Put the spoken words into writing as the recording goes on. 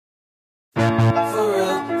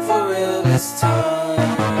it's time.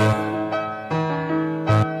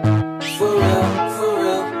 For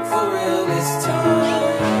real, it's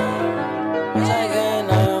time. Taking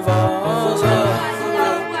over. For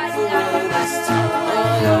real, it's time.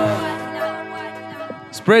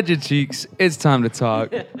 Spread your cheeks. It's time to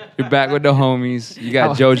talk. You're back with the homies. You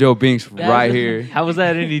got JoJo Binks right here. How was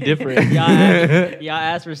that any different? Y'all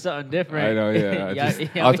asked for something different. I know, yeah.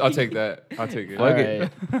 I'll take that. I'll take it. Fuck Okay.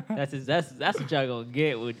 it. That's what y'all gonna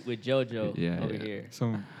get with JoJo over here.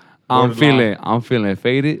 Some I'm borderline- feeling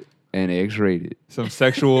faded and X-rated. some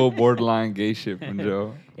sexual borderline gay shit from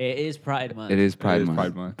Joe. It is Pride Month. It is Pride is Month.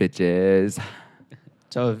 Pride Month. Bitches.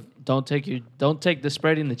 So don't take the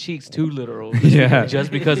spreading the cheeks too literal. Yeah.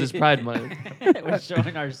 Just because it's Pride Month. We're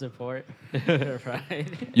showing our support for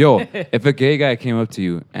Pride. Yo, if a gay guy came up to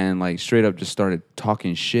you and like straight up just started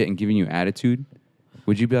talking shit and giving you attitude,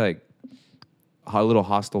 would you be like a little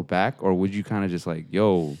hostile back, or would you kind of just like,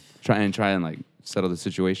 yo, try and like settle the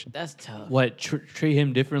situation? That's tough. What treat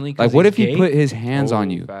him differently? 'Cause Like, what he's if he gay? put his hands Oh, on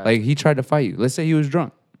you? facts. Like, he tried to fight you. Let's say he was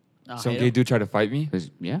drunk. Oh, Some hit gay him. dude tried to fight me.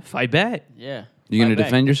 Yeah. fight back? Yeah. You gonna Fight back,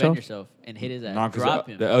 defend yourself? and hit his ass. Nah, 'cause Drop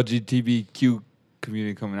the him. LGBTQ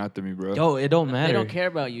community coming after me, bro. Yo, it don't matter. They don't care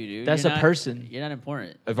about you, dude. That's You're a not- person. You're not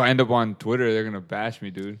important. If I end up on Twitter, they're gonna bash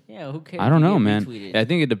me, dude. Yeah, who cares? I don't if you know, get man. retweeted? I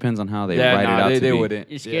think it depends on how they yeah, write it out they, to they be. wouldn't.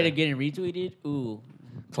 You're scared yeah. of getting retweeted? Ooh.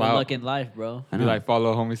 Good Clout. luck in life, bro. I Be know. like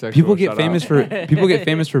follow homosexual. People get shout famous out. for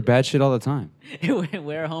famous for bad shit all the time.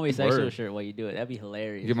 Wear a homosexual Word. shirt while you do it. That'd be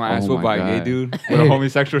hilarious. Get my Oh ass whooped my by a gay God. dude with a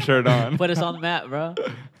homosexual shirt on. Put us on the map, bro.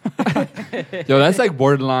 Yo, that's like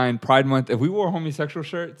borderline Pride Month. If we wore homosexual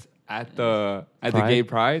shirts at the Pride? gay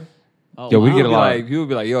pride, Oh, Yo, we wow. get a lot. People would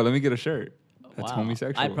be like, yo, let me get a shirt. That's Wow.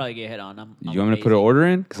 homosexual. I'd probably get hit on. I'm You want me to put an amazing. order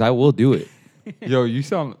in? Because I will do it. Yo, you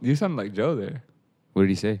sound like Joe there. What did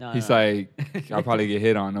he say? No, He's no. like, I'll probably get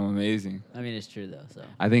hit on. I'm amazing. I mean, it's true though. So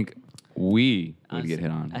I think we would Honestly, get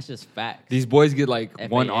hit on. That's just facts. These boys get like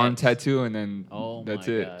one arm FAX. tattoo and then Oh that's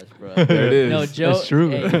my it. gosh, bro. There it is. No, Joe. That's true.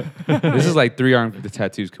 hey, This is like 3 arm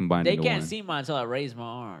tattoos combined they into can't one. see mine until I raise my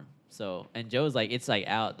arm. So, and Joe's like, it's like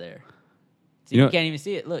out there. So You you, know- can't even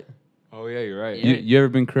see it. Look. Oh yeah, you're right. Yeah. You ever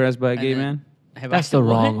been caressed by a gay And then- man? Have That's I, the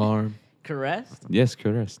what? wrong arm. Caressed? Yes,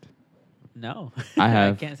 caressed. No. I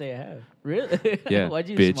have. I can't say I have. Really? Yeah, Why'd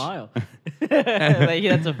you bitch. smile? Like,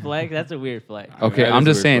 that's a flex. That's a weird flex. Okay, that I'm is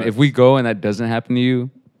a just weird saying, flex. if we go and that doesn't happen to you,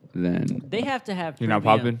 then They have to have You're not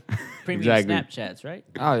premium, popping? premium Exactly. Snapchats, right?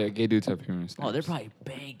 Oh yeah, gay dudes have premium snaps. Oh, they're probably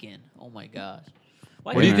banking. Oh my gosh.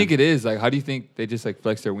 Why What do you Yeah. think it is? Like, how do you think they just like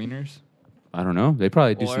flex their wieners? I don't know. They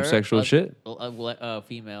probably do some Or sexual a- shit.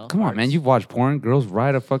 Female. Come on, man. parts. You've watched porn. Girls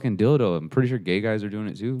ride a fucking dildo. I'm pretty sure gay guys are doing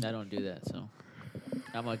it too. I don't do that, so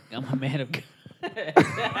I'm a man of.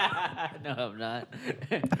 No, I'm not.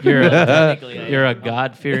 You're Technically, I you're a am.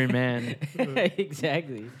 God fearing man.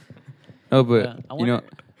 Exactly. No, but Yeah, I you know, wonder-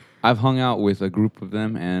 I've hung out with a group of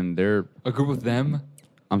them, and they're. A group of them?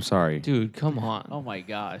 I'm sorry. Dude, come on. Oh my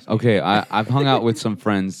gosh. Okay, I've hung out with some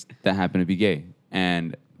friends that happen to be gay,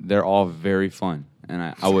 and they're all very fun.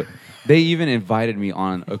 And I would. They even invited me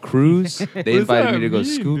on a cruise. They What does invited that me to go mean,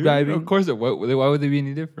 scuba dude? diving. Of course, why would they be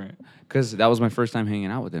any different? Because that was my first time hanging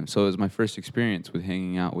out with them. So it was my first experience with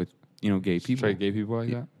hanging out with, gay people. Straight gay people like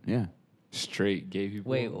that? Yeah. Straight gay people.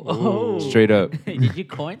 Wait. Ooh. Oh. Straight up. Did you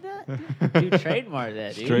coin that? You trademarked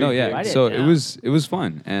that, dude. Straight No, gay. yeah. Write So down. it was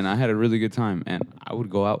fun, and I had a really good time, and I would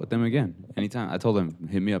go out with them again anytime. I told them,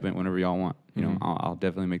 hit me up whenever y'all want. You know, Mhm. I'll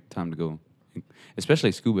definitely make the time to go,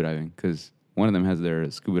 especially scuba diving, because one of them has their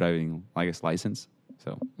scuba diving, I guess, license.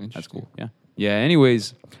 So that's Interesting. cool. Yeah. Yeah.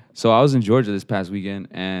 Anyways, so I was in Georgia this past weekend,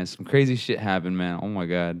 and some crazy shit happened, man. Oh my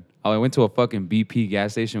god. I went to a fucking BP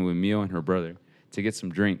gas station with Mio and her brother to get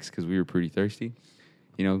some drinks because we were pretty thirsty.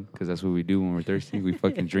 Because that's what we do when we're thirsty. We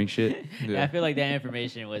fucking drink shit. Yeah, I feel like that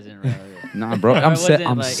information wasn't relevant. Nah, bro. Or I'm wasn't,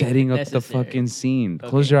 I'm like, setting up the necessary. fucking scene. Okay.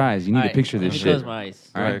 Close your eyes. You need All to right, picture let this me shit. Close my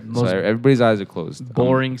eyes. All right. Right. So everybody's eyes are closed.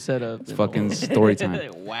 Boring setup. It's fucking story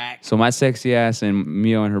time. Whack. So my sexy ass and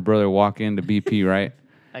Mio and her brother walk into BP, right?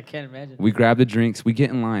 I can't imagine. We grab the drinks. We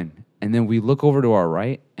get in line. And then we look over to our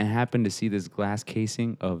right and happen to see this glass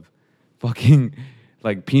casing of fucking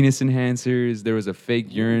like penis enhancers. There was a fake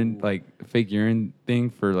urine thing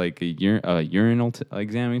for like a urinal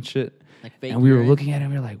exam and shit. Like fake And we were urine? looking at it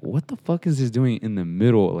and we were like, what the fuck is this doing in the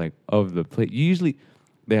middle like of the plate? Usually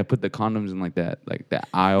they have put the condoms in like that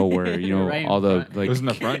aisle where, Right in all the front. like It was in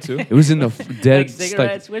the front too? it was in the dead Like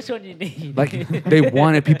cigarettes. Which one you need? like they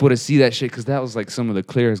wanted people to see that shit because that was like some of the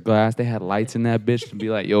clearest glass. They had lights in that bitch to be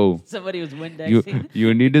like, yo, Somebody was Windexing.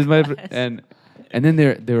 you need this, my Glass. and then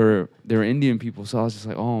there were Indian people, so I was just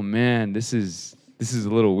like, oh man, this is a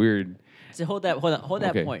little weird. So hold that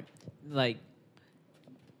Okay. point. Like,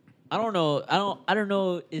 I don't know. I don't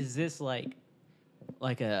know. Is this like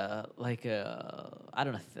a I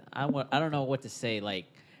don't know. I don't know what to say. Like,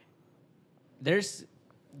 there's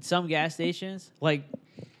some gas stations, like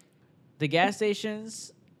the gas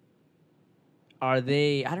stations. Are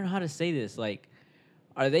they? I don't know how to say this. Like,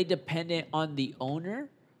 are they dependent on the owner,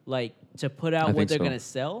 like to put out I what think they're so. gonna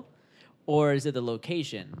sell, or is it the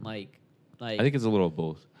location? Like I think it's a little of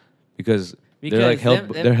both because they're Because like held.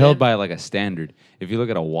 them- they're held them- by like a standard. If you look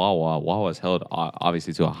at a Wawa is held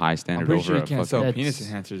obviously to a high I'm standard pretty over sure you a can't sell fucking. penis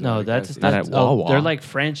That's- enhancers. No, at a gas that's station. Not that's at Wawa. they're like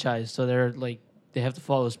franchised, so they're like they have to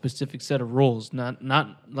follow a specific set of rules, not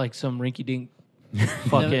like some rinky dink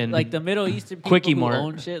fucking like the Middle Eastern people Quickie who Mart.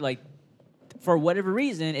 own shit. Like, for whatever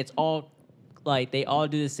reason, it's all like they all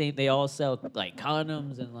do the same. They all sell like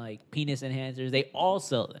condoms and like penis enhancers. They all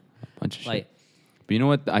sell them. Bunch of Like, shit. But you know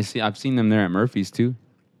what? I've seen them there at Murphy's too.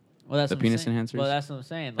 well, that's The what I'm penis saying. enhancers? Well, that's what I'm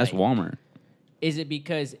saying. That's Like, Walmart. is it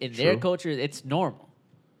because in their True. culture it's normal?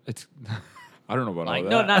 It's. I don't know about Like, all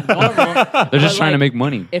no, that. not normal. They're just but, trying to like, make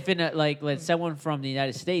money. If in a, like someone from the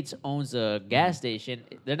United States owns a gas station,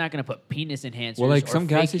 they're not gonna put penis enhancers Well, like or some fake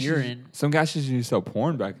gas stations, urine. some gas stations used to sell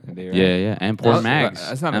porn back in the day, right? Yeah, and porn That's- mags.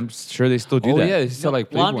 that's not a- I'm sure they still do Oh that. yeah, they sell like.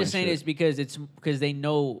 Well, I'm Playboy just and saying shit. it's because they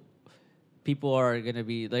know people are gonna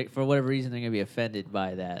be like, for whatever reason they're gonna be offended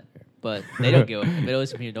by that, but they don't give a Middle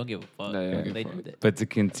Eastern people don't give a fuck. No, they don't give a They fuck. do that. But to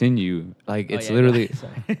continue, like Oh, it's yeah, literally go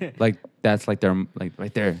ahead, sorry. like that's like they're like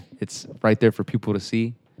right there. It's right there for people to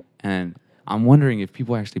see, and I'm wondering if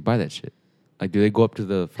people actually buy that shit. Like, do they go up to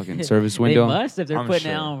the fucking service window? They must if they're I'm putting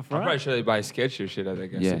sure. it out in I'm front. probably sure they buy sketchier shit at that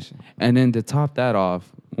gas Yeah, station. and then to top that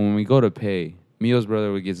off, when we go to pay, Mio's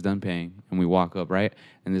brother gets done paying, and we walk up, right?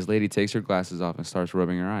 And this lady takes her glasses off and starts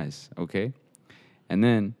rubbing her eyes, okay? And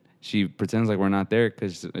then she pretends like we're not there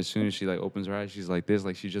because as soon as she like opens her eyes, she's like this,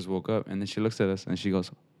 like she just woke up, and then she looks at us and she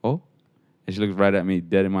goes, "Oh," and she looks right at me,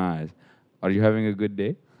 dead in my eyes. "Are you having a good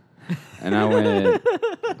day?" And I went,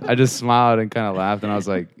 I just smiled and kind of laughed, and I was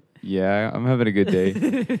like, "Yeah, I'm having a good day."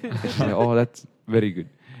 And she's like, "Oh, that's very good."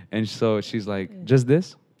 And so she's like, "Just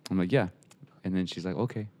this?" I'm like, "Yeah." And then she's like,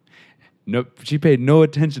 "Okay." No, she paid no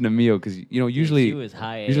attention to Mio because usually, she was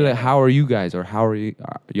high usually like, AF. how are you guys or how are you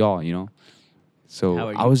y'all? So How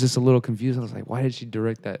are I you? was just a little confused. I was like, why did she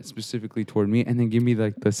direct that specifically toward me and then give me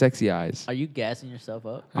like the sexy eyes? Are you gassing yourself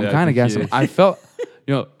up? I'm Yeah, I kind of think he guessing.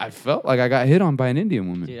 is. I felt like I got hit on by an Indian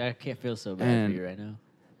woman, Dude, I can't feel so bad And- for you right now.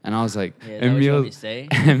 and I was like, Yeah, is that and what you want Mio, me to say?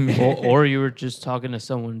 and Mio- or you were just talking to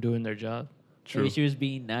someone doing their job. Maybe she was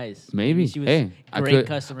being nice. maybe. she was Hey, great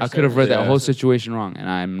customer I could have read service. that Yeah. whole situation wrong, and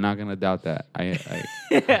I'm not gonna doubt that. I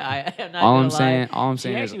I'm not All gonna I'm saying- lie. all I'm she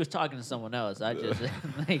saying is- actually was talking to someone else. I just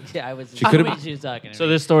like I was. She could've- She was talking. To So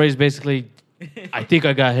me. this story is basically, I think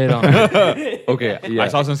I got hit on. okay. Yeah. I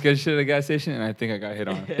saw some sketchy shit at a gas station, and I think I got hit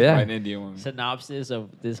on Yeah. by an Indian woman. synopsis of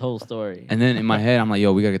this whole story. And then in my head, I'm like,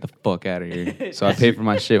 yo, we gotta get the fuck out of here. So I paid for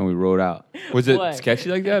my shit and we rode out. Was it What? sketchy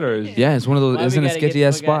like that, or is Yeah, it's one of those. Why we It's in a gotta get sketchy the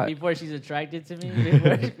ass fuck out spot. before she's attracted to me.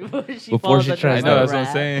 Before she Before falls she under tries I know my that's what I'm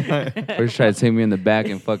wrath. saying. First, try to take me in the back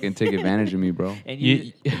and fucking take advantage of me, bro. And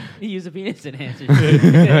You- you use a penis enhancer.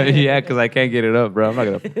 Yeah, because I can't get it up, bro. I'm not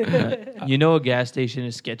gonna. You know, a gas station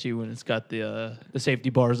is sketchy when it's got the safety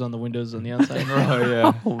bars on the windows on the outside. Oh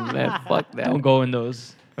yeah. Oh man, fuck that. Don't go in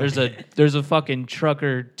those. There's a fucking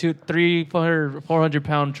trucker, 400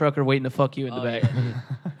 pound trucker waiting to fuck you in the Oh, back. yeah, dude.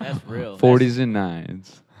 That's real. 40s and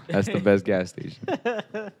 9s. That's the best gas station.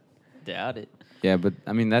 Doubt it. Yeah, but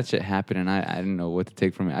I mean that shit happened, and I didn't know what to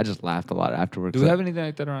take from it. I just laughed a lot afterwards. Do we have anything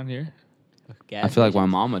like that around here? I feel like my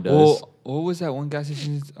mama does. Well, what was that one gas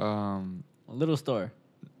station? A little store.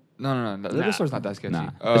 No. The little store's not that sketchy. nah,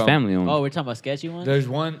 it's family owned. Oh, we're talking about sketchy ones. There's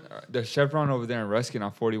one, the Chevron over there in Ruskin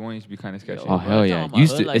on 41 used to be kind of sketchy. Oh hell I'm yeah, talking about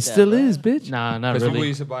used hood to. like It that, still bro. is, bitch. Nah, not Because people really.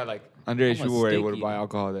 used to buy like underage Almost people were able to sticky. buy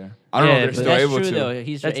alcohol there. I don't know Yeah, if they're but still That's able true to. though.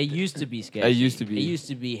 He's That's- it used to be sketchy. used to be. It used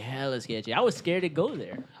to be hella sketchy. I was scared to go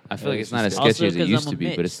there. I feel like Yeah, it's not as also sketchy as it 'cause used I'm to a be,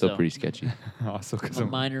 but Mitch, it's still so- pretty sketchy. Also, because I'm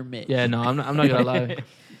a minor Mitch. Yeah, no, I'm not gonna lie.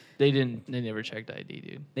 They never checked ID,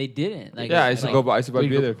 dude. They didn't. Like, yeah, I used to like, go buy. I used to buy we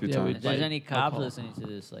beer go- there a few yeah, times. If there's Like, any cops alcohol. listening to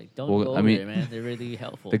this, like, don't Well, go I over mean, there, man. They're really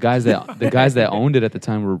helpful. The guys that owned it at the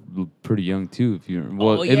time were pretty young too. If you well,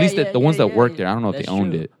 Oh, at yeah, least yeah, the ones yeah, that worked yeah. there, I don't know if That's they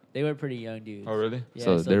owned true. it. They were pretty young dudes. Oh really? Yeah,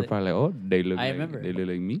 so they're they, probably like, oh, they look. I like, remember. They look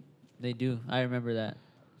like me. They do. I remember that.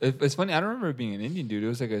 It's funny. I don't remember it being an Indian dude. It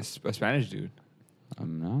was like a Spanish dude.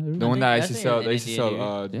 No, they're The not. one that I I used to think sell. an They used to Indian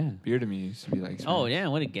sell dude. Yeah. beer to me. Used to be like. Oh Spanish. yeah,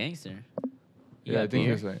 what a gangster. You Yeah, I got think beer?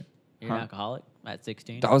 it was like. You're huh? an alcoholic at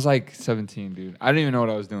 16. That was like 17, dude. I didn't even know what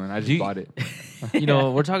I was doing. I just you- bought it. You know,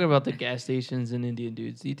 we're talking about the gas stations and Indian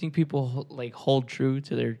dudes. Do you think people like hold true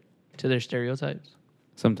to their stereotypes?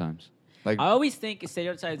 Sometimes. Like, I always think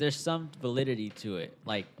stereotypes. There's some validity to it.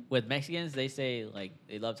 Like with Mexicans, they say like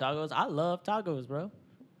they love tacos. I love tacos, bro.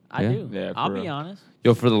 I Yeah? do. Yeah, I'll for be real. honest.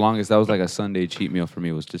 Yo, for the longest, that was like a Sunday cheat meal for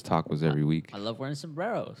me. Was just tacos every week. I love wearing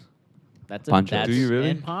sombreros. That's Ponchos. That's, Do you really?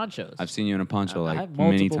 And ponchos. I've seen you in a poncho I like have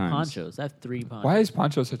many multiple times. ponchos. I have 3 ponchos. why is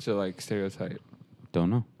poncho such a like stereotype? Don't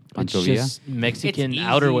know. It's Poncho Villa? just It's Mexican easy-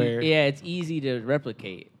 outerwear. Yeah, it's easy to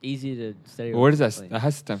replicate. Easy to stereotype. Well, where does that? That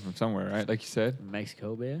has to stem from somewhere, right? Like you said.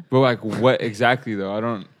 Mexico, man. But like, what exactly though? I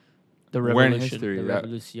don't. The Where in revolution. history? The that-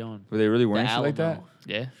 Revolucion. Were they really The wearing shit like that? Alamo.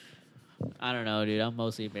 Yeah. I don't know, dude. I'm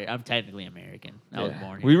mostly American. I'm technically American. I was Yeah.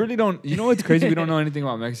 born here. We really don't. You know what's crazy? We don't know anything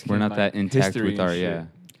about Mexican. We're not like, that intact history with and our shit.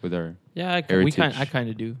 with our. Yeah, I Heritage. kind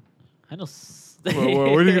of do. I know. What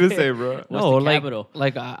are you gonna say, bro? What's No, the capital?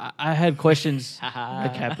 like I had questions.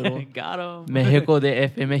 The capital. Got him. Mexico de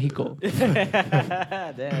F Mexico.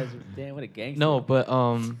 Damn, what a gangster. No, but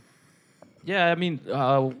yeah. I mean,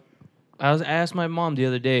 I asked my mom the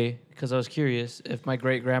other day because I was curious if my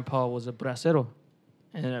great grandpa was a bracero,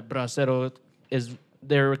 and a bracero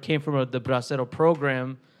came from the bracero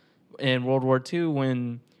program in World War II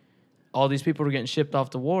when all these people were getting shipped off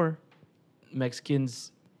to war.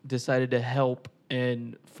 Mexicans decided to help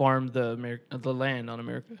and farm the land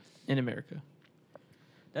in America.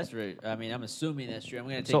 That's right. I mean, I'm assuming that's true. I'm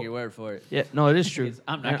gonna take So- your word for it. Yeah, no, it is true. It's-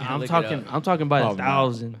 I'm not gonna look it talking. up. I'm talking by Oh, the no.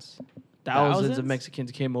 thousands. Thousands Thousands? of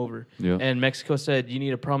Mexicans came over, Yeah. and Mexico said you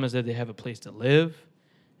need to promise that they have a place to live,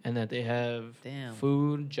 and that they have Damn.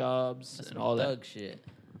 food, jobs, That's and some all that. thug shit.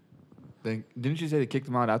 Didn't you say they kicked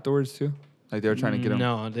them out afterwards too? Like they were trying to get them.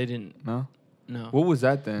 No, they didn't. No. No. What was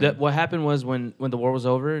that then? What happened was when the war was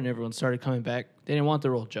over and everyone started coming back, they didn't want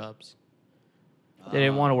their old jobs. They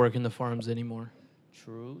didn't want to work in the farms anymore.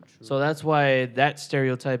 True. So that's why that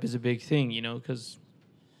stereotype is a big thing, because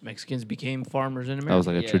Mexicans became farmers in America. That was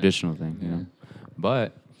like a Yeah. traditional thing, you know.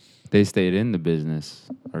 But they stayed in the business.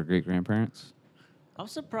 Our great grandparents. I'm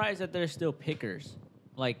surprised that they're still pickers.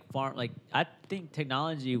 Like farm. Like I think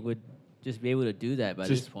technology would just be able to do that by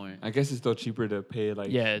this point. I guess it's still cheaper to pay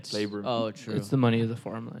like Yeah, it's- labor. Oh, true. It's the money of the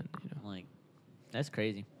farmland. Like that's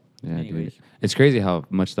crazy. Yeah, Anyways. dude. It's crazy how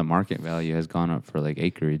much the market value has gone up for like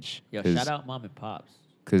acreage. Yo, shout out mom and pops.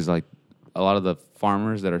 Because like a lot of the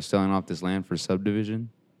farmers that are selling off this land for subdivision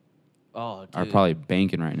Oh, dude. are probably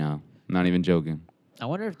banking right now. I'm not even joking. I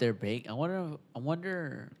wonder if they're bank. I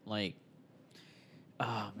wonder. Like,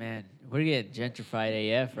 oh man, we're getting gentrified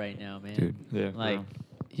AF right now, man. Dude. Yeah. for Like, real.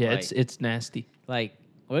 Yeah, Like- it's nasty. like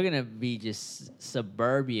we're gonna be just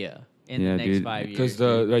suburbia in Yeah, the next dude. 5 years. Because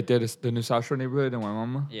dude. right there, the new South Shore neighborhood in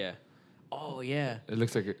Waimama, Yeah. Oh yeah. it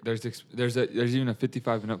looks like there's even a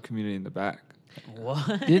 55 and up community in the back.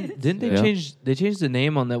 What? Didn't they Yeah. change? They changed the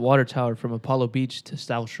name on that water tower from Apollo Beach to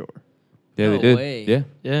South Shore. Yeah, No they did. way. Yeah,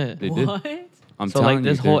 Yeah. they did. What? I'm So telling like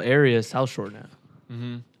this you, whole dude. area is South Shore now.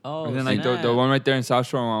 Mm-hmm. Oh, and then like the snap. one right there in South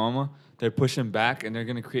Shore in Waimama, they're pushing back and they're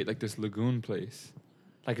gonna create like this lagoon place.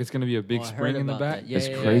 Like it's gonna be a big Oh, I heard spring in the about back. that. Yeah, It's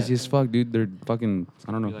yeah, crazy yeah. as fuck, dude. They're fucking.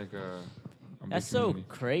 I don't Be know. like a That's big so community.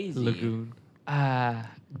 crazy. Lagoon. Ah,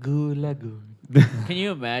 good lagoon. Can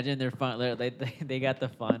you imagine their they got the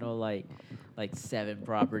final like 7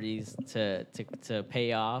 properties to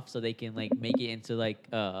pay off so they can like make it into like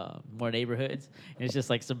more neighborhoods. And it's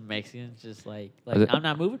just like some Mexicans just like Is it- I'm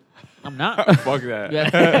not moving. I'm not. Fuck that.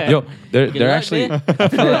 Yeah. Yo, they're Good they're luck, actually. man.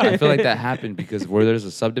 I feel like that happened because where there's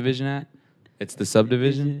a subdivision at, it's the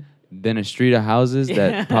subdivision, then a street of houses Yeah.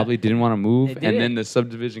 that probably didn't want to move, They and didn't. then the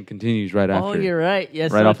subdivision continues right Oh, after. you're right.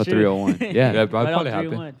 Yes, Right so off of true. 301. Yeah. Yeah, right probably off happened.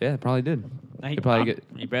 301. Yeah, it probably did. Like, They probably get.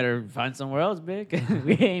 You better find somewhere else, big.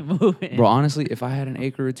 We ain't moving. Bro, honestly, if I had an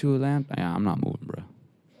acre or two of land, yeah, I'm not moving, bro.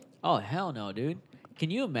 Oh hell no, dude.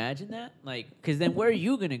 Can you imagine that? Like, cause then where are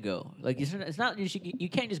you gonna go? Like, it's not you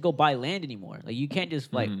can't just go buy land anymore. Like, you can't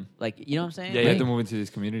just like Mhm. you know what I'm saying? Yeah, you have Like- to move into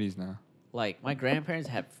these communities now. Like my grandparents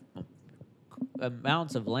have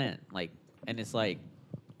amounts of land, like, and it's like,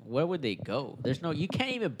 where would they go? There's no, you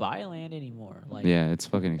can't even buy land anymore. Like, Yeah, it's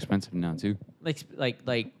fucking expensive now too.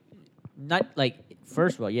 like, not like.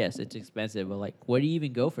 First of all, yes, it's expensive, but like, where do you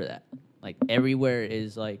even go for that? Like, everywhere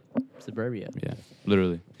is like suburbia. Yeah,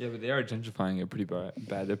 literally. Yeah, but they are gentrifying it pretty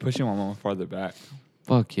bad. They're pushing Waimama farther back.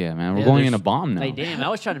 Fuck yeah, man. We're Yeah, going in a there's- bomb now. Like, damn, I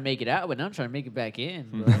was trying to make it out, but now I'm trying to make it back in,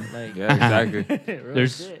 bro. Like, Yeah, exactly. real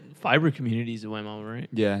There's shit. fiber communities in Waimama, right?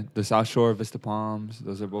 Yeah, the South Shore, Vista Palms,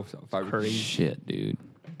 those are both fiber. Crazy. Shit, dude.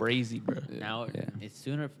 Brazy, bro. Now Yeah. it's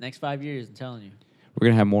sooner. Next 5 years, I'm telling you. We're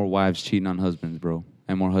gonna have more wives cheating on husbands, bro,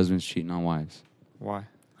 and more husbands cheating on wives. Why?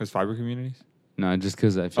 Because fiber communities? No, just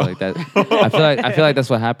because I feel like that. I feel like that's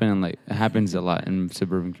what happened. And like it happens a lot in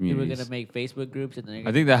suburban People are communities. gonna make Facebook groups and then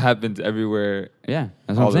I think that happens everywhere. Yeah,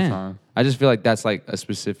 that's what all I'm the saying. time. I just feel like that's like a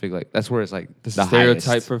specific like that's where it's like The the stereotype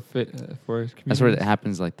highest. for That's where it communities.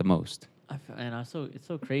 happens like the most. and it's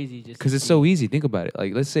so crazy just Because to it's see- so easy. Think about it.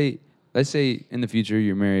 Like let's say in the future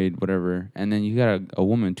you're married, whatever, and then you got a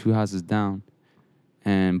woman 2 houses down,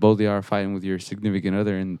 and both of y'all are fighting with your significant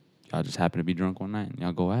other, and y'all just happen to be drunk one night, and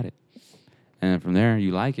y'all go at it, and then from there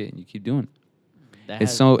you like it and you keep doing it. that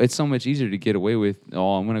It's has- so much easier to get away with.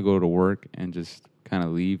 Oh, I'm gonna go to work and just kind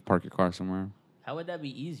of leave, park your car somewhere. How would that be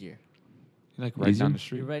easier? Like right Easier? down the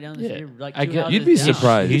street. You're right down the Yeah. street, like I two get- houses You'd be down.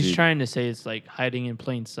 surprised. He's dude. trying to say it's like hiding in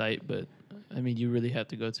plain sight, but I mean, you really have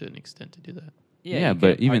to go to an extent to do that. Yeah, you but can't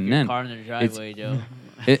park even your then, car in the driveway, Joe.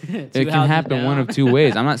 It Two can houses happen one down. of two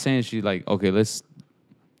ways. I'm not saying she like okay,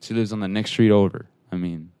 she lives on the next street over. I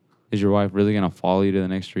mean, is your wife really gonna follow you to the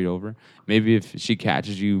next street over? Maybe if she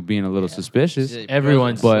catches you being a little suspicious, Shit,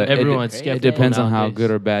 Everyone's but everyone's it skeptical. it depends on how nowadays.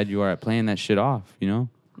 good or bad you are at playing that shit off. You know.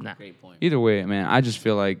 Nah. Great point. Either way, man, I just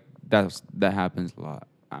feel like that happens a lot.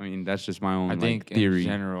 I mean, that's just my own I think like, theory. in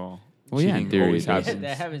general, Well, yeah, in cheating theory, always yeah. happens.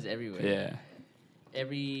 That happens everywhere. Yeah.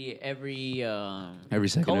 Every Every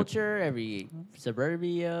second. culture, every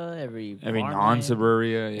suburbia, every Every farmland.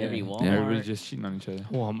 non-suburbia, yeah. Every Walmart. Everybody's just cheating on each other.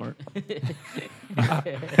 Walmart.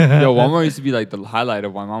 Yo, Walmart used to be like the highlight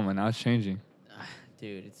of my mama. Now it's changing.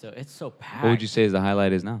 Dude, it's so packed. What would you say is the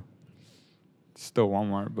highlight is now? It's still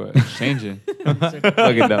Walmart, but it's changing. Look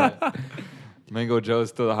at that. Mango Joe is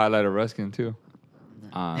still the highlight of Ruskin too.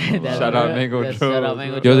 That's Shout out right. Mango That's- Joe's, Shout out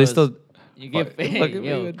Mango bro. Yo, they Joe's. still. You get Look at Mango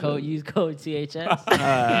yo code Joe's. use code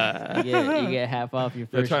CHS. you get half off your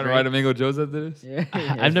They're first. trying to write a Mango Joe's after this? Yeah,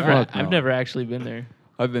 I've never Fuck I've no. never actually been there.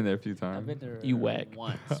 I've been there a few times. I've been there. You whack.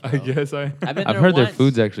 once. I bro. guess I've been I've there heard their once.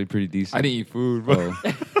 food's actually pretty decent. I didn't eat food, bro.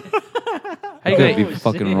 Oh. How I you could gonna, be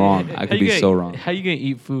fucking wrong. I how could you be gonna- so wrong. How you gonna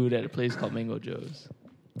eat food at a place called Mango Joe's?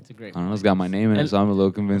 It's a great. I don't know. It's got my name in it, And- so I'm a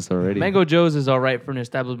little convinced already. Mango Joe's is all right for an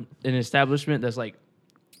establishment that's like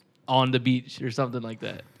on the beach or something like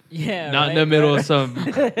that. Yeah. Not in the right, middle right. of some old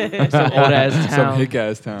ass Some town. hick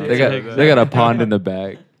ass town. They got a pond in the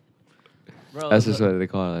back. Bro, That's just look, what they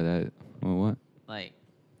call it like that. Well, what? like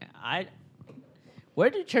where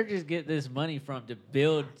do churches get this money from to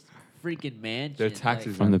build freaking mansions? Their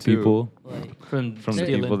taxes From the too. people. Like, from From the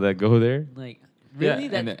stealing. people that go there. like Yeah, really?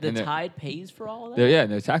 and that the- and the the- tide pays for all of that? Yeah,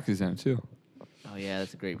 and their taxes them too. Oh yeah,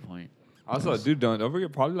 that's a great point. Also, dude, don't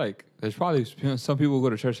forget. Probably like there's probably some people who go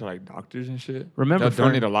to church are like doctors and shit. Remember, They'll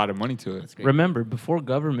donate for- a lot of money to it. That's great. Remember, before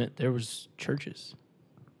government, there was churches.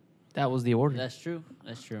 That was the order. That's true.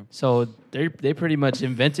 That's true. So they pretty much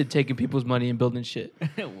invented taking people's money and building shit.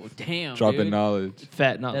 Well, damn, Dropping dude. knowledge.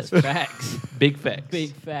 Fat knowledge. That's facts. Big facts.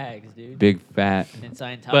 Big facts, dude. Big fat, And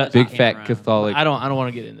Scientology But- big came fat around. Catholic. I don't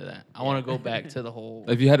want to get into that. I want to go back to the whole.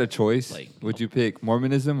 If you had a choice, Like, would you pick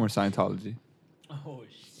Mormonism or Scientology? Oh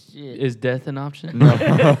shit. Is death an option? No.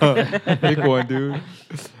 Pick one, dude.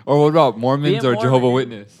 Or what about Mormons Be a or Jehovah Mormon.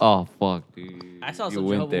 Witness? Oh fuck, dude. I saw You some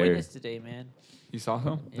went Jehovah there. Witness today, man. You saw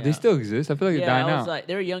them? But Yeah. they still exist. I feel like they're Yeah, dying I was out. like,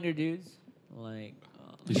 they were younger dudes. Like,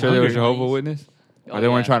 You sure they were younger Jehovah buddies. Witness? Oh, Or they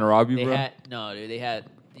weren't yeah. trying to rob you, They bro? had no, dude. They had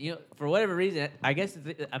for whatever reason. I guess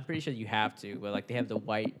I'm pretty sure you have to, but like they have the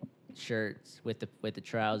white shirts with the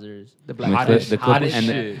trousers. The And black the Hot clip, as- the hot clip, as and,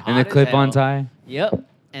 shit. the, Hot and the as clip-on hell. tie. Yep.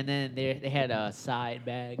 And then they had side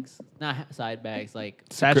bags, not side bags, like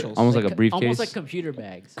satchels. Almost like a co- briefcase. almost like computer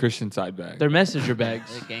bags, Christian side bag. They're messenger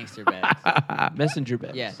bags. like gangster bags. Messenger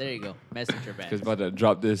bags. Yeah, there you go, messenger bags. Just about to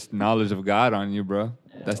drop this knowledge of God on you, bro.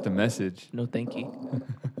 That's the message. No, thank you.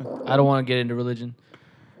 I don't want to get into religion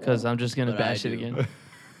because I'm just gonna But I bash it do. again.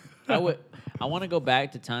 I want to go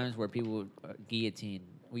back to times where people would guillotine.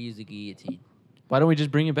 We use the guillotine. Why don't we just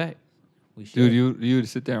bring it back? We should. Dude, you would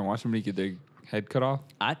sit there and watch somebody get their head cut off?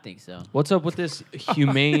 I think so. What's up with this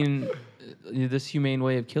humane,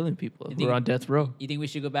 way of killing people? You We're think- on death row. You think we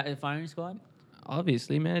should go back to the firing squad?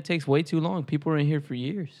 Obviously, man, it takes way too long. People are in here for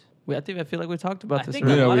years. I feel like we talked about I this think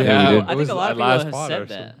already. a lot of Yeah, people. we did. I It think was a lot of at people last have pod said or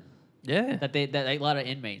that. Yeah. That a lot of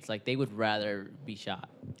inmates like they would rather be shot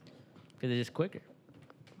because they're just quicker.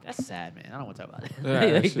 That's sad, man. I don't want to talk about it. Yeah,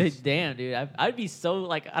 it's just- damn, dude. I'd be so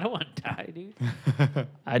like I don't want to die, dude.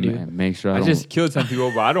 I do. Man, make sure I, I don't. just killed some people,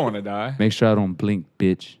 but I don't want to die. Make sure I don't blink,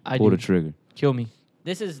 bitch. I Pull do. the trigger. Kill me.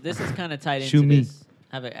 This is kind of tied Shoot into me. this.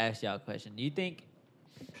 I have to ask y'all a question. Do you think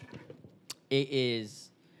it is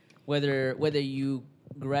whether you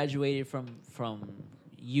graduated from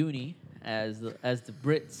uni as the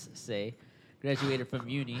Brits say, graduated from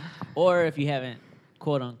uni, or if you haven't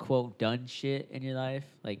quote unquote done shit in your life?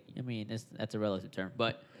 Like, I mean, that's a relative term,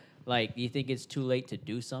 but like, do you think it's too late to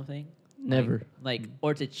do something? Never. Like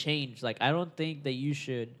or to change. Like I don't think that you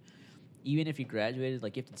should. Even if you graduated,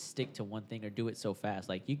 like you have to stick to one thing or do it so fast.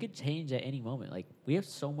 Like you could change at any moment. Like we have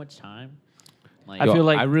so much time. Like I feel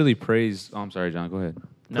like- I really praise. Oh, I'm sorry, John. Go ahead.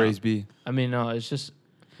 No. Praise be. I mean, no, it's just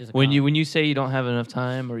just a when con- you say you don't have enough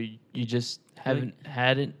time or you just haven't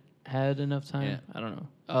had enough time. Yeah. I don't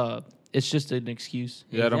know. It's just an excuse.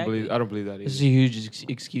 Yeah, Exactly. I don't believe that It's a either. huge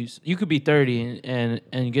excuse. You could be 30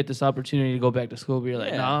 and get this opportunity to go back to school, but you're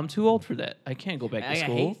like, Yeah. no, I'm too old for that. I can't go back to I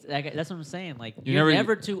school. hate, like, that's what I'm saying. Like You you're never-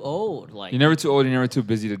 never too old. Like You're never too old. You're never too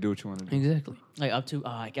busy to do what you want to do. Exactly. like up to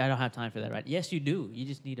I don't have time for that. Right? Yes, you do. You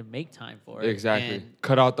just need to make time for it. Exactly. And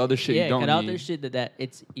Cut out the other shit yeah, you don't cut out need. the shit that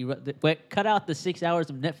it's but cut out the 6 hours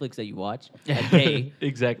of Netflix that you watch a day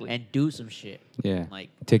Exactly. and do some shit. Yeah. Like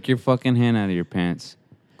Take your fucking hand out of your pants.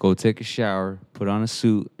 Go take a shower. Put on a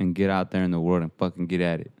suit and get out there in the world and fucking get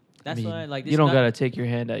at it. that's I mean, why like this you don't not- gotta take your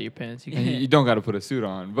hand out of your pants. You And can, you don't got to put a suit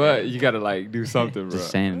on, but you got to like do something, bro. Just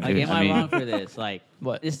saying. Like, dude, am I, mean, wrong for this? Like,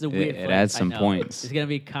 What? This is a It- weird. it flex, adds I some know. points. It's gonna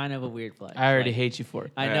be kind of a weird flex. I already Like, hate you for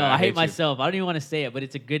it. I Yeah, know. I I hate hate you. myself. I don't even want to say it, but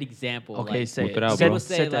it's a good example. Okay, like, say Whip it. it out, Set- bro. people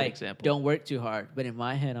say set that like, example. don't work too hard, but in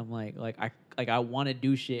my head, I'm like I want to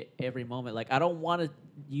do shit every moment. Like I don't want to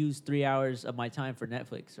use 3 hours of my time for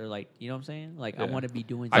Netflix or like you know what I'm saying. Like I Yeah. want to be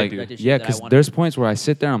doing I something do. that just Yeah, shit that I because wanna there's do. points where I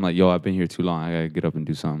sit there. I'm like, yo, I've been here too long. I gotta get up and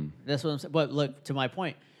do something. That's what I'm saying. But look, to my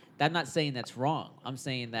point, I'm not saying that's wrong. I'm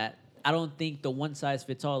saying that I don't think the one size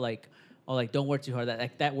fits all. Like, oh, like don't work too hard.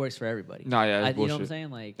 That works for everybody. Nah, yeah, that's you know what I'm bullshit.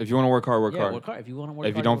 saying? Like, If you want to work hard, work yeah, hard. work hard. If you want to work If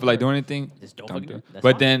you hard, don't work feel like hard. doing anything, Just don't, don't fucking do do it. it. That's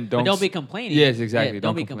But fine. then don't. But don't be s- complaining. Yes, exactly. Yeah,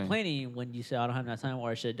 Don't be complain. complaining when you say I don't have enough time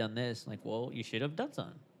or I should have done this. Like, well, you should have done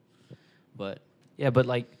something. But Yeah, but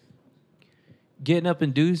like getting up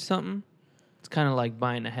and do something, it's kind of like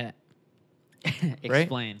buying a hat. Right?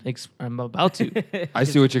 explain. I'm about to. I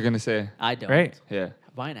see what you're gonna say. I don't. Right? Yeah.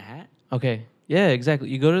 Buying a hat. Okay. Yeah, exactly.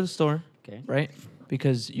 You go to the store, Okay. right?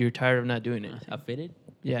 Because you're tired of not doing it. A fitted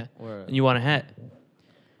Yeah. or And you want a hat.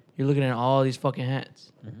 You're looking at all these fucking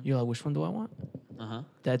hats. Mhm. You're like, which one do I want?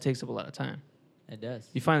 That takes up a lot of time. It does.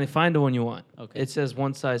 You finally find the one you want. Okay. It says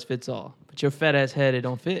one size fits all, but your fat ass head, it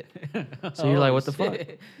don't fit. So you're like, Oh, what the fuck?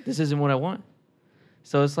 shit. This isn't what I want.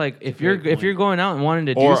 So it's like if a you're great if you're point. going out and wanting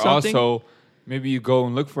to Or do something, also, maybe you go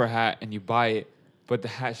and look for a hat and you buy it, but the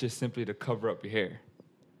hat's just simply to cover up your hair.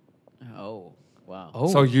 Oh, wow. oh,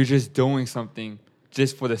 So you're just doing something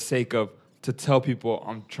just for the sake of to tell people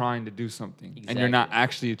I'm trying to do something, and you're not Exactly.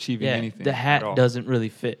 actually achieving yeah, anything. the hat at all. doesn't really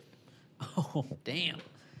fit. Oh, damn.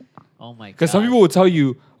 Oh my god. Because some people will tell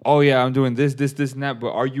you, "Oh yeah, I'm doing this, and that,"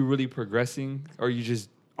 but are you really progressing? Or are you just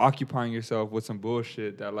occupying yourself with some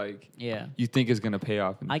bullshit that like Yeah. you think is gonna pay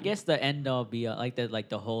off? in the I future? guess the end all be like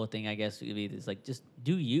the whole thing. I guess would be this like just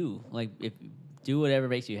do you like if do whatever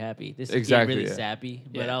makes you happy. This is Exactly, really yeah. sappy,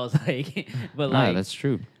 but Yeah. I was like, but Nah, like that's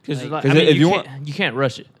true. Because Like- I 'Cause mean, if you you can't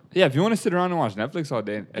rush it. Yeah, if you want to sit around and watch Netflix all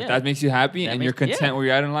day, if Yeah. that makes you happy That and you're makes- yeah. content where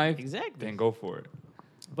you're at in life, exactly. then go for it.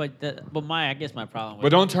 But I guess my problem. But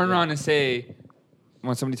don't turn around and say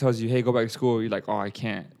when somebody tells you, "Hey, go back to school," you're like, "Oh, I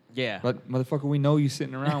can't." yeah. But motherfucker, we know you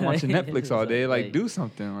sitting around watching Netflix all day. Like, do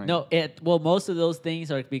something. Like, No, most of those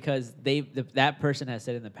things are because that person has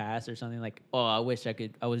said in the past or something like, "Oh, I wish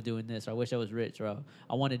I was doing this, or I wish I was rich, or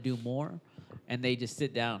I want to do more," and they just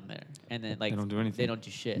sit down there and then like don't do anything. They don't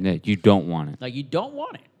do shit. Yeah, you don't want it. Like you don't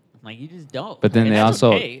want it. Like you just don't. But then And they that's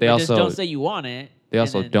also- okay, they but just also- don't say you want it. They and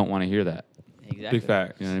also then- don't want to hear that. exactly. big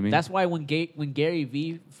fact. You know what I mean? That's why when Gary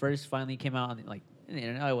Vee first finally came out on the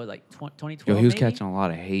internet, it was like 2012. Yo, he was maybe? catching a lot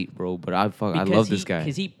of hate, bro. But I Because love this guy.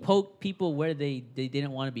 because he poked people where they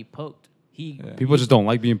didn't want to be poked. Yeah. People just don't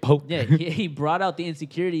like being poked. Yeah, he brought out the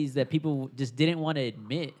insecurities that people just didn't want to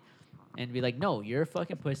admit, and be like, "No, you're a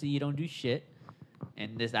fucking pussy. You don't do shit,"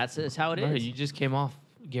 and that's just how it is. Bro, you just came off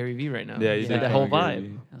Gary Vee right now. Yeah, you you did did that come whole on Gary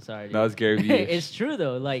vibe. Vee. I'm sorry. That was Gary Vee. It's true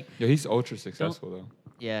though. Like, Yo, he's ultra successful though.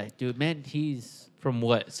 yeah, dude, man, he's From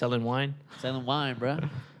what? Selling wine? selling wine, bro.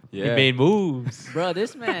 He made moves. Bro,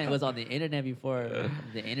 this man was on the internet before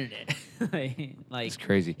the internet. like, It's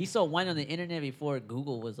crazy. He sold wine on the internet before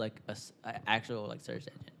Google was like a actual like search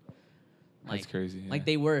engine. That's crazy. Yeah. Like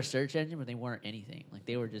they were a search engine, but they weren't anything. Like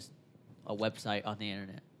they were just a website on the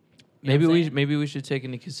internet. You know Maybe what I'm we saying? maybe we should take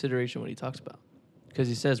into consideration what he talks about, because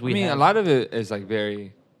he says we. I mean, have, a lot of it is like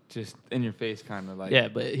very just in your face, kind of like. Yeah,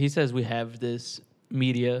 but he says we have this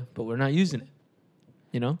media, but we're not using it.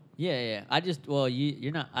 You know? Yeah. I just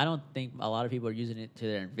you're not. I don't think a lot of people are using it to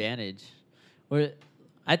their advantage.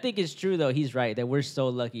 I think it's true though. He's right that we're so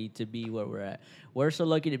lucky to be where we're at. We're so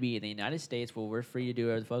lucky to be in the United States where we're free to do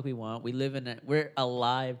whatever the fuck we want. We live we're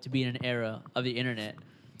alive to be in an era of the internet.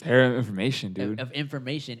 Era of information, dude. Of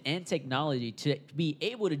information and technology to be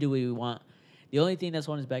able to do what we want. The only thing that's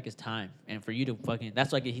holding us back is time. And for you to fucking,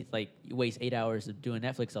 that's like you waste 8 hours of doing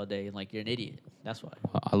Netflix all day and like you're an idiot. That's why.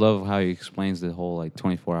 I love how he explains the whole like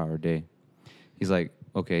 24-hour day. He's like,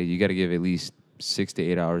 okay, you got to give at least 6 to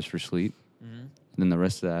 8 hours for sleep, and then the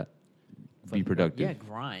rest of that be Fucking productive. Yeah,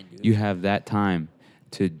 grind, dude. You have that time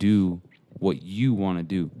to do what you want to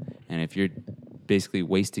do, and if you're basically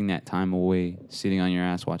wasting that time away sitting on your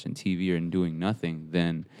ass watching TV and doing nothing,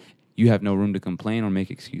 then you have no room to complain or make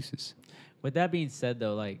excuses. With that being said,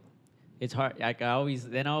 though, like it's hard. Like I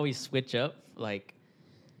always switch up like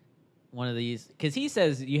one of these because he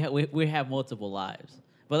says we have multiple lives.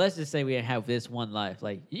 But let's just say we have this one life.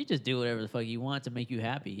 Like you just do whatever the fuck you want to make you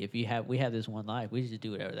happy. If we have this one life, we just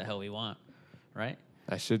do whatever the hell we want, right?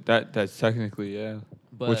 That's technically, yeah.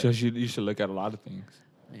 But Which you should look at a lot of things.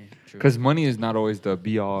 yeah, true. Because money is not always the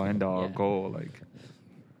be all end all Yeah. goal. Like,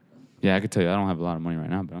 Yeah, I could tell you I don't have a lot of money right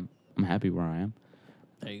now, but I'm happy where I am.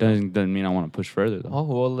 There you go. Doesn't mean I want to push further though. Oh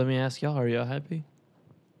well, let me ask y'all: are y'all happy?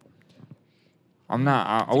 I'm not.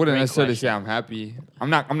 I a wouldn't great necessarily question. say I'm happy. I'm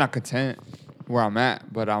not content where I'm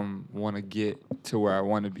at, but I want to get to where I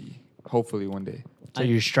want to be. Hopefully one day. So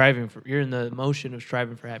you're in the motion of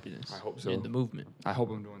striving for happiness. I hope You're in so. the movement. I hope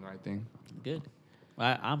I'm doing the right thing. Good.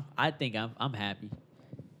 I think I'm happy.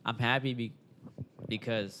 I'm happy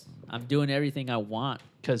because I'm doing everything I want.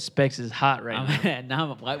 Because Specs is hot right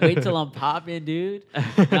now. Wait till I'm popping, dude.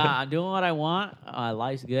 Nah, I'm doing what I want.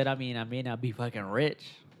 Life's good. I mean, I may not be fucking rich,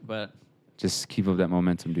 but Just keep up that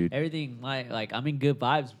momentum, dude. everything like I'm in good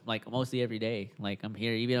vibes like mostly every day. Like I'm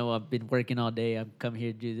here, even though I've been working all day. I'm come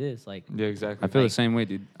here to do this. Like, Yeah, exactly. I feel the like- same way,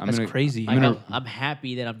 dude. That's crazy. I'm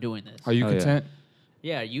happy that I'm doing this. Are you Oh, yeah. content?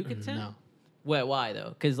 Yeah, are you content? No. Why though?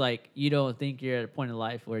 Because like you don't think you're at a point in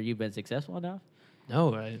life where you've been successful enough.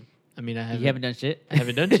 No, I mean, I You haven't done shit. I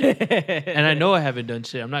haven't done shit. And I know I haven't done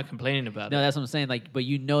shit. I'm not complaining about No, it. that's what I'm saying. Like, but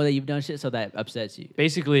you know that you've done shit, so that upsets you.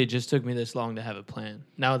 Basically, it just took me this long to have a plan.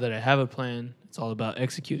 Now that I have a plan, it's all about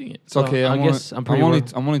executing it. It's okay. I guess I'm pretty well.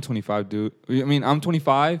 I'm only 25, dude. I mean, I'm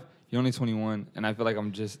 25. You're only 21, and I feel like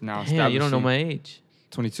I'm just now Yeah, you don't know establishing- my age.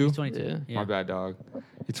 22. He's 22. Yeah. My bad, dog.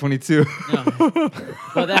 You're 22. No.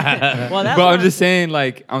 well, that's but I'm just saying,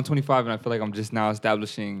 like, I'm 25, and I feel like I'm just now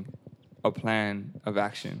establishing a plan of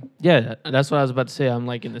action. Yeah, that's what I was about to say. I'm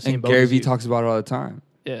like in the same And boat. Gary as Vee you. talks about it all the time.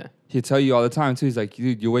 Yeah. He'll tell you all the time too. He's like,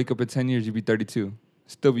 dude, you wake up in 10 years, you'll be 32.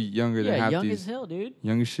 Still be younger than Yeah, half young these. as hell, dude.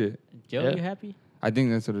 Young as shit. Joe, Yeah. you happy? I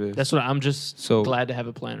think that's what it is. That's what I'm just So- glad to have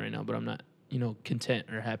a plan right now, but I'm not, content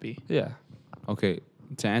or happy. yeah. Okay,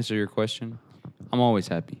 to answer your question, I'm always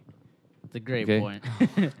happy. It's a great Okay. point.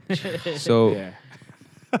 So Yeah.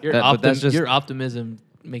 but that's just your optimism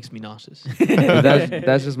makes me nauseous. but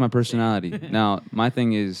that's just my personality. Now, my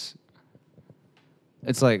thing is,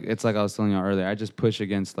 it's like I was telling you earlier. I just push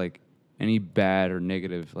against like any bad or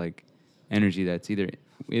negative like energy that's either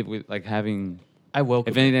with like having, I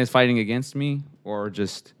welcome if anything, is fighting against me or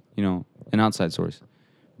just an outside source.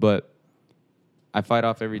 But I fight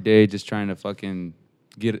off every day, just trying to fucking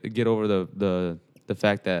get over the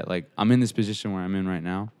fact that like I'm in this position where I'm in right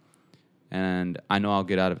now, and I know I'll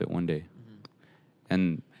get out of it one day.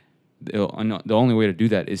 And the only way to do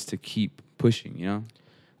that is to keep pushing.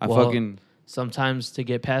 I Well, fucking Sometimes to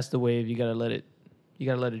get past the wave, you gotta let it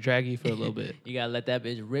drag you for a little bit. You gotta let that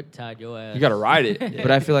bitch riptide your ass. You got to ride it.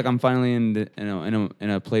 But I feel like I'm finally in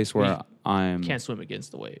a place where I'm Can't swim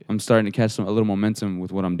against the wave. I'm starting to catch a little momentum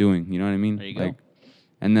with what I'm doing. You know what I mean? There you go.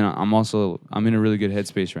 And then I'm in a really good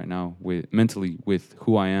headspace right now mentally with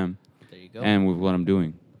who I am There you go. and with what I'm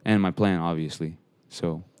doing and my plan, obviously.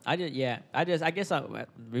 So I guess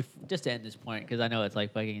just to end this point because I know it's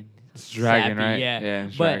like fucking It's dragging, sappy, right? Yeah, Yeah,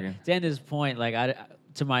 it's but dragging. to end this point, like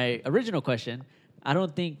to my original question, I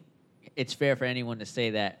don't think it's fair for anyone to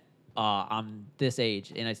say that I'm this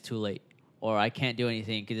age and it's too late, or I can't do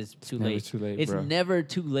anything because it's too never late. too late, It's bro. never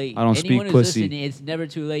too late. I don't Anyone speak who's pussy. listening, it's never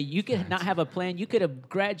too late. You could not have a plan. You could have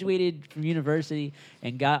graduated from university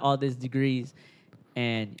and got all these degrees,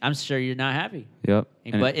 and I'm sure you're not happy. yep.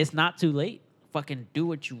 But it's not too late. Fucking do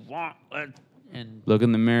what you want. And Look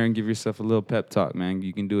in the mirror and give yourself a little pep talk, man.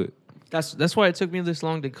 You can do it. That's why it took me this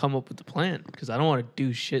long to come up with the plan because I don't want to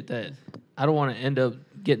do shit that I don't want to end up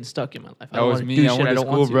getting stuck in my life. I That don't was wanna me. do I shit went to don't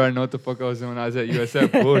school, want bro. I know what the fuck I was doing when I was at USF.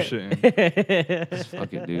 Bullshitting.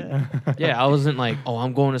 Fuck it, dude. Yeah, I wasn't like, oh,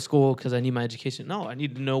 I'm going to school because I need my education. No, I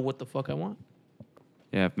need to know what the fuck I want.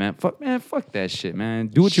 Yeah, man. Fuck that shit, man.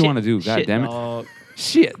 Do what you want to do. God Shit, damn it. dog.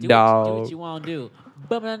 Shit, do dog. what you want to do.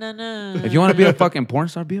 Ba-ba-na-na. If you want to be a fucking porn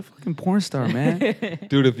star, be a fucking porn star, man.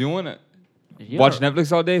 Dude, if you want to, You watch are-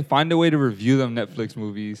 Netflix all day. Find a way to review them Netflix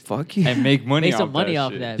movies Fuck yeah. and make money. Make some off money that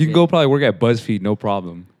off shit. that. You can bitch. go probably work at BuzzFeed, no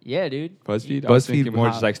problem. Yeah, dude. BuzzFeed. I was BuzzFeed thinking more would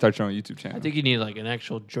just have- like start your own YouTube channel. I think you need like an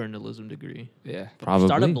actual journalism degree. Yeah. Probably.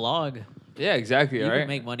 Start a blog. Yeah, exactly. You all can right.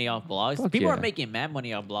 make money off blogs. Fuck People yeah. are making mad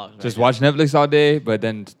money off blogs. Just right watch Netflix all day, but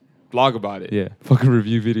then blog about it. Yeah. Fucking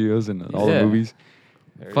review videos and all the Yeah. movies.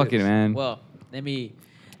 There Fuck it, is. man. now. Well, let me.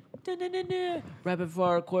 Rapid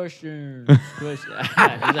fire question. Does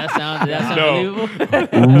that sound No.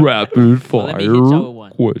 believable? Rapid fire Well, let me hit y'all with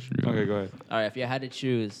one. question. Okay, go ahead. All right, if you had to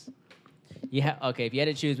choose, if you had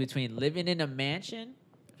to choose between living in a mansion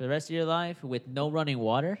for the rest of your life with no running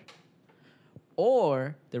water,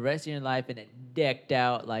 or the rest of your life in a decked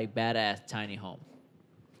out like badass tiny home.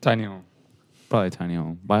 Tiny home. Probably a tiny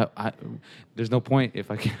home. But there's no point if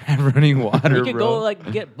I can't have running water, You could bro. go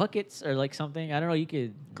like get buckets or like something. I don't know. You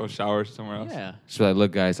could. Go shower somewhere else. Yeah. So like,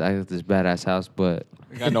 look, guys, I have this badass house, but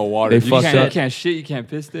You got no water. They you, fucked can't, you up. can't shit. You can't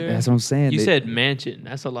piss there. that's what I'm saying. You They- said mansion.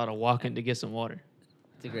 That's a lot of walking to get some water.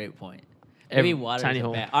 It's a great point. Every- Maybe water. tiny is a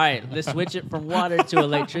home. bad- All right, let's switch it from water to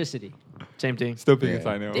electricity. Same thing. Still picking Yeah.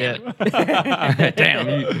 tiny home. Yeah. Damn.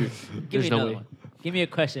 Give There's me no another way. one. Give me a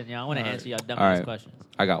question, y'all. I want to All answer y'all dumb All ass right. questions.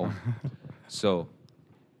 I got one. So,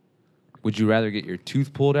 would you rather get your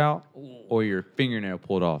tooth pulled out or your fingernail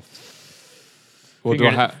pulled off? Well, do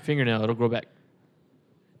I have? Fingernail. It'll grow back.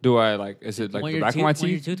 Do I like? Is it like Want the your back of tooth- my want your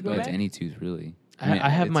teeth? tooth grow That's back? any tooth, really. I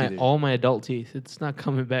have it's my either- all my adult teeth. It's not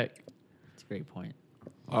coming back. That's a great point.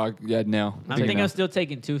 Yeah, no. I think think no. I'm still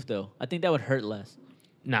taking tooth though. I think that would hurt less.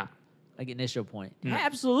 Nah. Like initial point. Mm.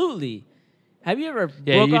 Absolutely. Have you ever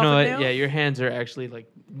Yeah, broke you off know a what? nail? Yeah, your hands are actually like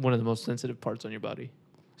one of the most sensitive parts on your body.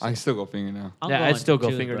 I can still go fingernail. I'm yeah, going I'd still go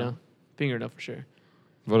tooth, bro. fingernail. Fingernail for sure.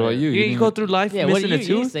 What about you? You, didn't go even- through life Yeah, what missing do a you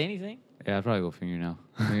didn't tooth. say anything? Yeah, I'd probably go fingernail.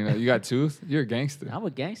 You got tooth? You're a gangster. I'm a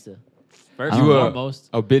gangster. First You and a- foremost,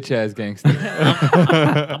 A bitch ass gangster.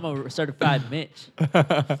 I'm a certified Mitch.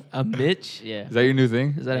 A Mitch? Yeah. Is that your new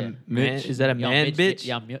thing? Is that Yeah. a man? Mitch? Is that a Y'all man Mitch, bitch?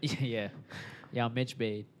 Y'all, yeah. Y'all Mitch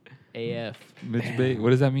Bade. AF. Mitch bait?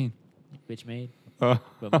 What does that mean? Bitch made. Oh.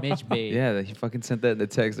 But Mitch Bade. Yeah, he fucking sent that in the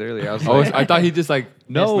text earlier. I was Oh, like, I thought he just like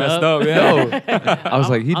No. messed up. Yeah. I was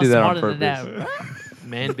like, he I'm did that on smarter than purpose. that.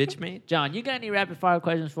 Man bitch mate? John, you got any rapid fire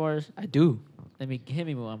questions for us? I do. Hit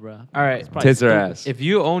me with one, bro. All right. It's probably Tits or stupid. ass? If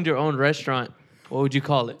you owned your own restaurant, what would you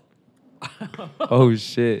call it? Oh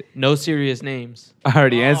shit! No serious names. I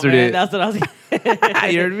already Oh, answered man, it. That's what I was.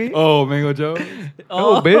 You heard me? Oh, Mango Joe.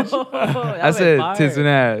 No, bitch. that I went said fire. tits and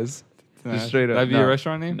ass. Just straight up. That'd be Nah. your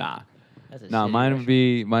restaurant name? Nah, That's a nah. shitty Mine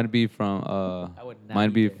restaurant. would be from I would not mine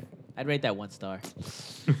eat be there. I'd rate that 1 star.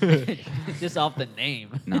 Just off the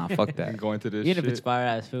name. nah. Fuck And that. go into this Even if it's shit. fire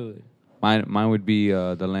ass food. Mine would be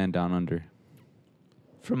the land down under.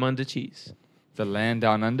 From under cheese. The land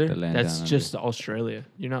down under? The land That's down just Australia.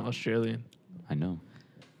 You're not Australian. under. I know.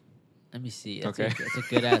 Let me see. That's Okay. That's a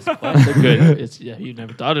good ass It's question. good. It's yeah. You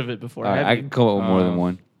never thought of it before. All right, have I you? can come up with more than Um,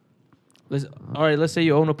 one. All right. Let's say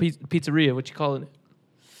you own a pizzeria. What you calling it?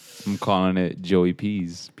 I'm calling it Joey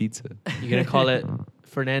P's Pizza. You gonna call it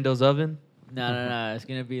Fernando's Oven? No. It's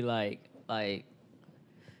gonna be like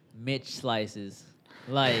Mitch slices.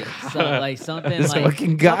 Like like something This like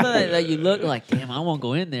fucking guy. something that you look like. Damn, I won't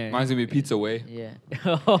go in there. Mine's gonna be Pizza Way. Yeah.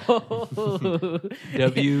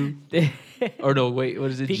 W or no? Wait. What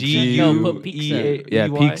is it? Pizza? G No, U put pizza. E A Yeah, E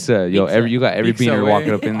Y? pizza. Yo, Pizza. you got every Pizza beaner way.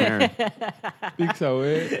 walking up in there. Pizza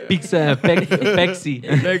Way. Pizza and Pexi.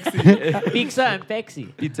 Pexi. Pizza and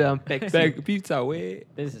Pepsi. Pizza and Pexi. Pizza Way.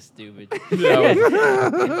 This is stupid. Yeah, I You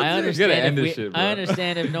gotta understand. end If this shit, bro. I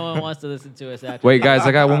understand if no one wants to listen to us after. Wait, guys,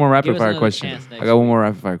 I got one more Give rapid us fire another question. chance next I got one week. more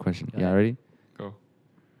rapid fire question. Go Y'all ahead. ready? Go.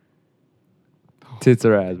 Tits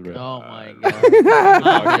or ass, bro? Oh my god. I'm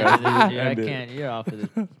off of this, dude. I End it. can't. You're off of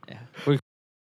this. Yeah.